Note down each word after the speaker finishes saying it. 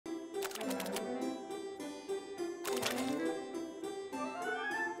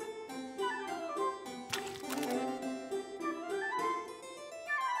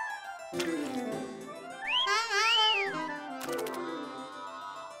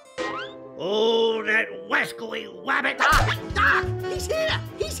Oh, that wascally wabbit! Doc! He's here!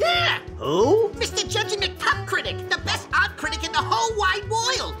 He's here! Who? Mr. Judge and McPup Critic, the best art critic in the whole wide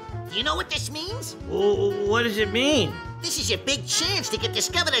world! Do you know what this means? What does it mean? This is your big chance to get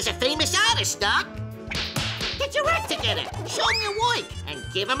discovered as a famous artist, Doc. Get your act together, show him your work, and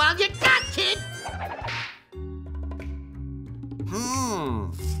give him all you got, kid!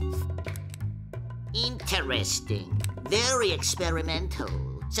 Interesting. Very experimental.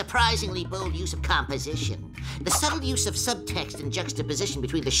 Surprisingly bold use of composition. The subtle use of subtext and juxtaposition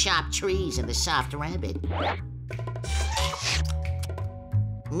between the sharp trees and the soft rabbit.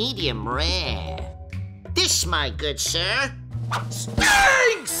 Medium rare. This, my good sir,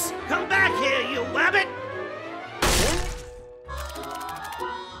 stinks! Come back here, you wabbit!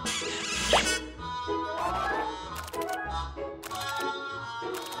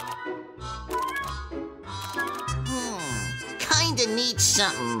 Kinda needs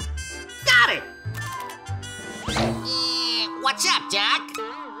something. Got it! What's up, Doc?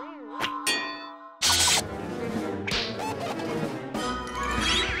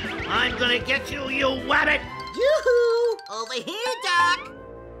 I'm gonna get you, you wabbit! Yoo-hoo! Over here, Doc!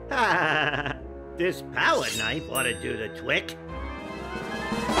 Ha! This power knife ought to do the trick.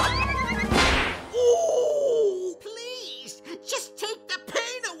 Ooh! Please, just take the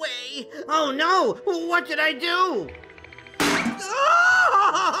pain away! Oh no! What did I do?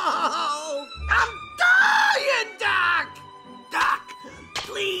 Oh! I'm dying, Doc! Doc,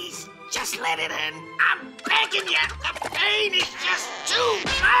 please, just let it in. I'm begging you. The pain is just too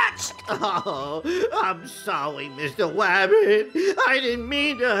much. Oh, I'm sorry, Mr. Wabbit. I didn't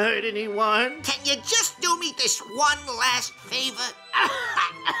mean to hurt anyone. Can you just do me this one last favor?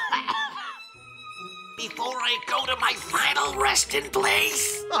 Before I go to my final resting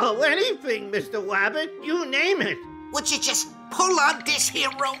place? Oh, anything, Mr. Wabbit. You name it. Would you just pull on this here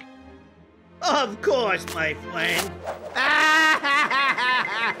rope? Of course, my friend. Ah!